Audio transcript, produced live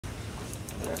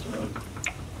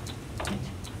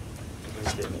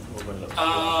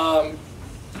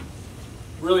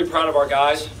Really proud of our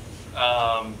guys.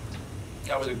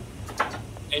 That was an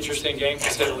interesting game, to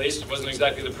say the least. It wasn't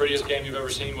exactly the prettiest game you've ever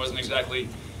seen. Wasn't exactly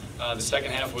the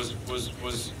second half was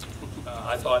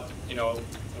I thought,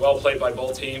 well played by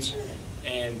both teams,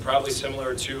 and probably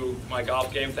similar to my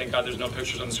golf game. Thank God there's no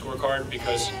pictures on the scorecard,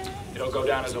 because it'll go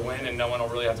down as a win, and no one will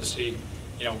really have to see,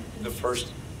 the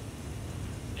first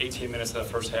 18 minutes of that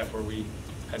first half where we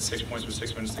had 6 points with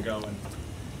 6 minutes to go.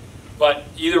 But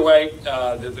either way,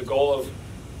 the goal of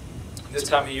this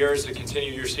time of year is to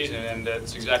continue your season, and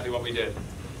that's exactly what we did.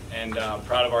 And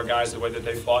proud of our guys, the way that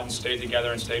they fought and stayed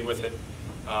together and stayed with it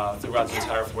throughout the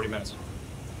entire 40 minutes.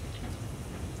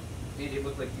 Andy, it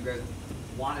looked like you guys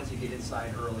wanted to get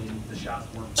inside early and the shots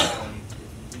weren't falling.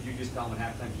 Did you just tell them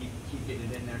at halftime, keep getting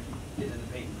it in there, keep getting in the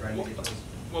paint and try to get those?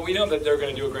 Well, we know that they're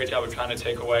going to do a great job of trying to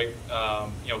take away,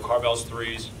 Carvel's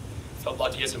threes. Felt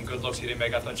lucky he had some good looks he didn't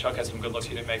make. I thought Chuck had some good looks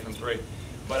he didn't make from three.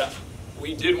 But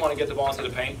we did want to get the ball into the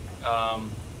paint.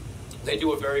 They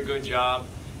do a very good job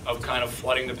of kind of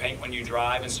flooding the paint when you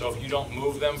drive, and so if you don't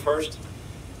move them first,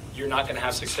 you're not going to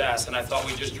have success. And I thought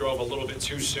we just drove a little bit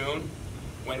too soon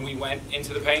when we went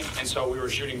into the paint, and so we were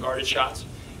shooting guarded shots.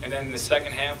 And then in the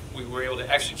second half, we were able to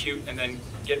execute and then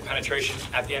get penetration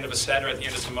at the end of a set or at the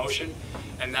end of some motion,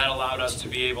 and that allowed us to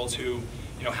be able to,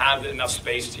 have enough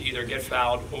space to either get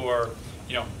fouled or,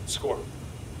 score.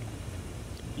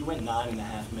 You went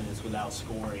 9.5 minutes without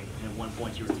scoring, and at one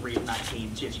point you were 3 of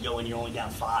 19. Chance you go in, you're only down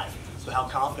 5. So how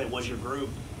confident was your group,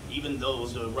 even though it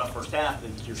was a rough first half,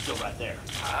 that you're still right there?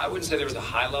 I wouldn't say there was a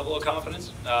high level of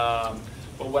confidence.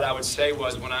 But what I would say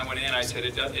was, when I went in, I said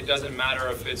it doesn't matter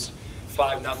if it's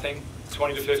 5-0,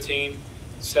 20-15,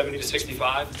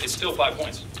 70-65. It's still 5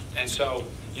 points. And so,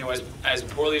 as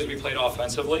poorly as we played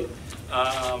offensively,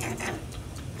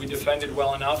 we defended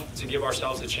well enough to give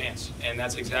ourselves a chance. And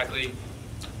that's exactly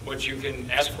what you can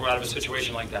ask for out of a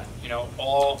situation like that.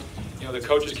 The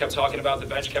coaches kept talking about, the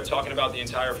bench kept talking about the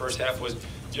entire first half was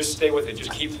just stay with it,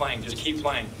 just keep playing, just keep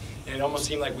playing. And it almost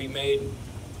seemed like we made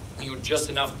just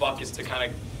enough buckets to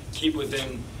kind of keep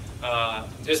within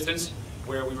distance,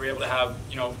 where we were able to have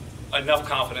enough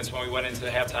confidence when we went into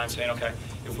the halftime, saying, okay,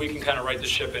 if we can kind of right the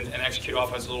ship and execute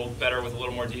offense a little better with a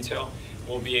little more detail,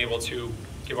 we'll be able to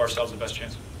give ourselves the best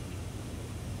chance.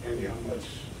 Andy, how much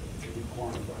can you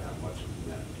quantify how much of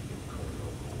that you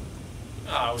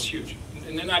covered? It was huge,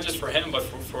 and then not just for him, but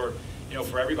for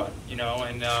everybody.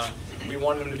 And we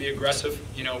wanted him to be aggressive.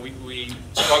 We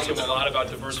talked to him a lot about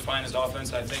diversifying his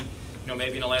offense. I think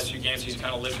maybe in the last few games he's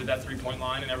kind of lived at that 3-point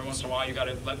line, and every once in a while you got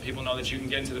to let people know that you can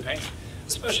get into the paint,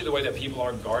 especially the way that people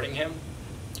are guarding him.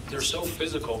 They're so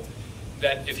physical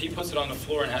that if he puts it on the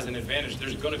floor and has an advantage,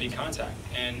 there's going to be contact,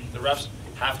 and the refs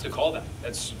have to call that.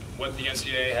 That's what the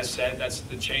NCAA has said. That's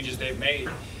the changes they've made.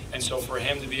 And so for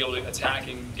him to be able to attack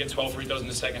and get 12 free throws in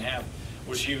the second half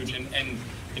was huge. And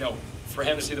for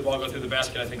him to see the ball go through the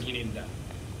basket, I think he needed that.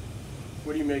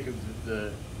 What do you make of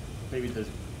maybe the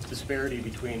disparity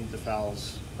between the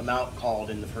fouls amount called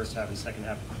in the first half and second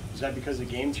half? Is that because the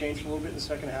game changed a little bit in the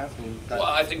second half? Well,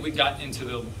 I think we got into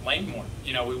the lane more.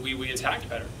 We attacked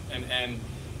better, and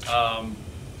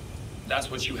that's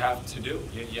what you have to do.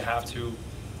 You have to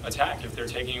attack. If they're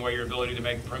taking away your ability to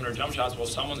make perimeter jump shots, well,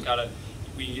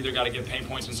 we either got to get paint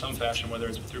points in some fashion, whether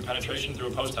it's through penetration, through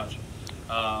a post touch.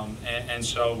 And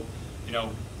so,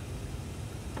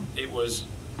 it was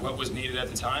what was needed at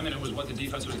the time, and it was what the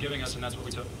defense was giving us, and that's what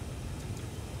we took.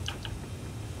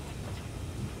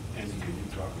 And can you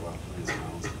talk about playing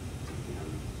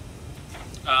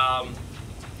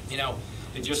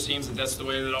it just seems that that's the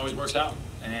way that it always works out.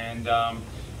 And,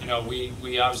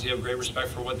 we obviously have great respect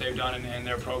for what they've done in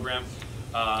their program.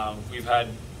 We've had,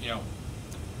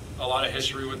 a lot of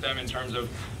history with them in terms of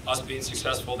us being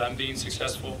successful, them being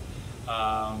successful.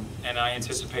 And I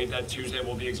anticipate that Tuesday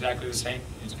will be exactly the same.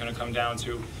 It's going to come down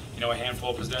to, a handful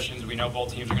of possessions. We know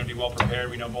both teams are going to be well prepared.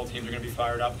 We know both teams are going to be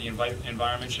fired up. The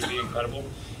environment should be incredible,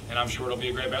 and I'm sure it'll be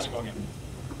a great basketball game.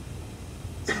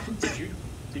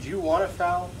 Did you want to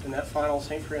foul in that final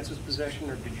St. Francis possession,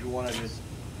 or did you want to just?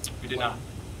 We did not.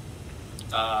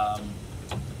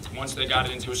 Once they got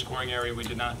it into a scoring area, we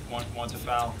did not want to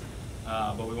foul,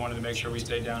 but we wanted to make sure we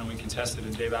stayed down and we contested.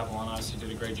 And Dave Appelon obviously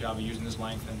did a great job of using his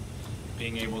length and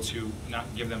being able to not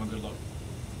give them a good look.